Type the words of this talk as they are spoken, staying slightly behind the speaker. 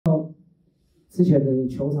之前的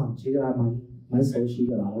球场其实还蛮熟悉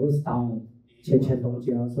的啦，我又是打前东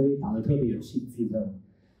家，所以打得特别有兴致的。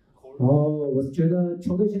然后我觉得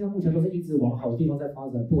球队现在目前都是一直往好的地方在发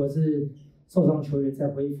展，不管是受伤球员在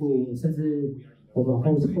恢复，甚至我们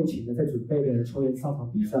后勤的在准备的球员上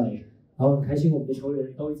场比赛，然后很开心我们的球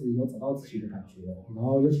员都一直有找到自己的感觉，然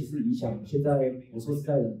后尤其是仪翔，现在我说实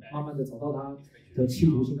在的，慢慢的找到他的企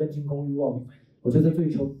图心跟进攻欲望，我觉得对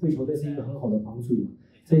球队是一个很好的帮助。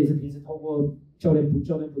这也是平时透过教练不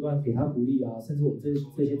断给他鼓励啊，甚至我们这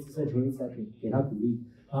些资深球员在给他鼓励，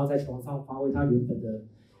然后在球场上发挥他原本的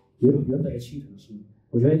企图心。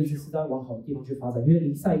我觉得一直是在往好的地方去发展，因为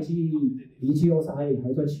离赛季离季后赛还有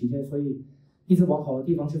一段期间，所以一直往好的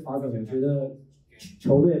地方去发展。我觉得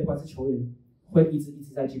球队不管是球员会一直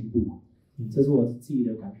在进步。这是我自己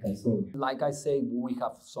的感受。Like I say, we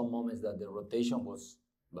have some moments that the rotation was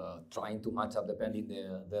trying to match up depending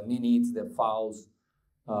the minutes, the fouls.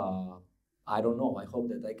 I don't know. I hope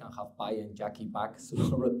that I can have Pai and Jackie back, so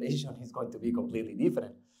rotation is going to be completely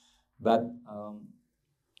different. But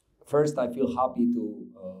first, I feel happy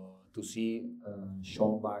to see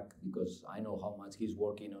Sean back because I know how much he's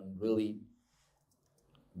working on really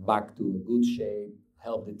back to good shape,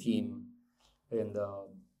 help the team, and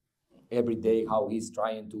every day how he's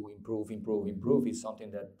trying to improve is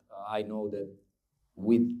something that I know that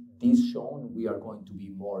with this Sean, we are going to be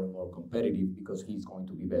more and more competitive because he's going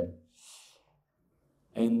to be better.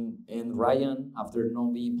 And Ryan, after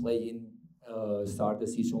not being playing, start the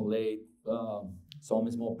season late, some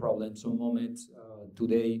small problems, some moments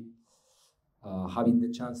today, having the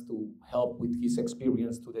chance to help with his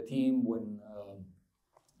experience to the team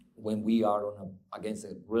when we are against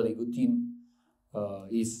a really good team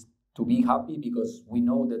is to be happy because we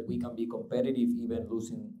know that we can be competitive even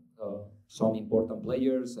losing some important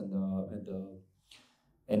players and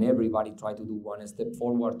everybody try to do one step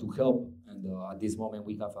forward to help. And at this moment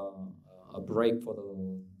we have a break for the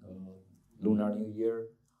Lunar New Year.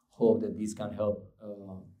 Hope that this can help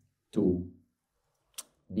to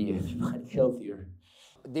be everybody healthier.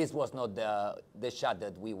 This was not the shot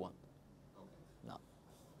that we want.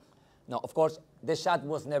 No, of course, the shot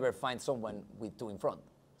was never find someone with two in front.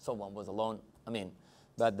 Someone was alone. I mean,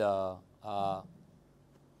 but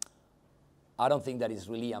I don't think that is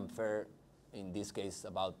really unfair in this case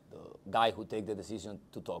about the guy who take the decision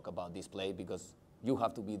to talk about this play because you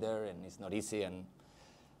have to be there and it's not easy. And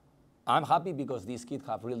I'm happy because these kids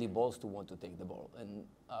have really balls to want to take the ball. And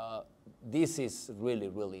this is really,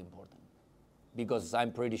 really important because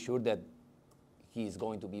I'm pretty sure that he's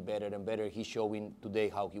going to be better and better. He's showing today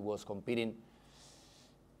how he was competing.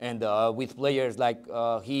 And with players like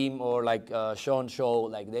him or like Sean Shaw,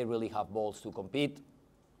 like they really have balls to compete.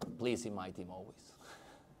 Please in my team always.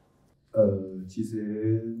 其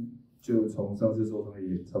实就从上次受伤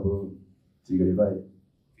也差不多几个礼拜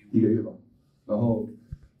，1个月吧。然后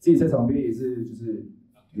自己在场边也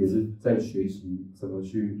是在学习怎么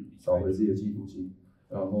去找回自己的企图心。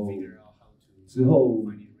然后之后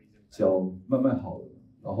脚慢慢好了，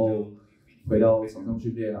然后回到场上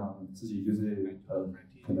训练啊，自己就是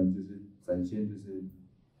可能就是展现就是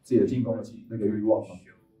自己的进攻的那个欲望嘛。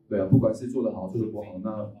对啊，不管是做得好做得不好，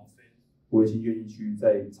那我已经愿意去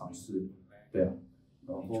再尝试。对啊，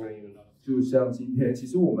然后就像今天，其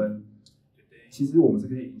实我们是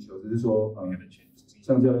可以赢球，只是说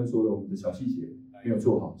像教练说的，我们的小细节没有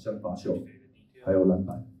做好，像罚球还有篮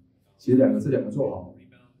板，其实这两个做好，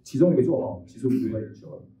其中一个做好，其实我们就会赢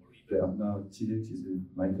球了。对啊，那今天其实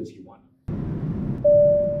蛮可惜的。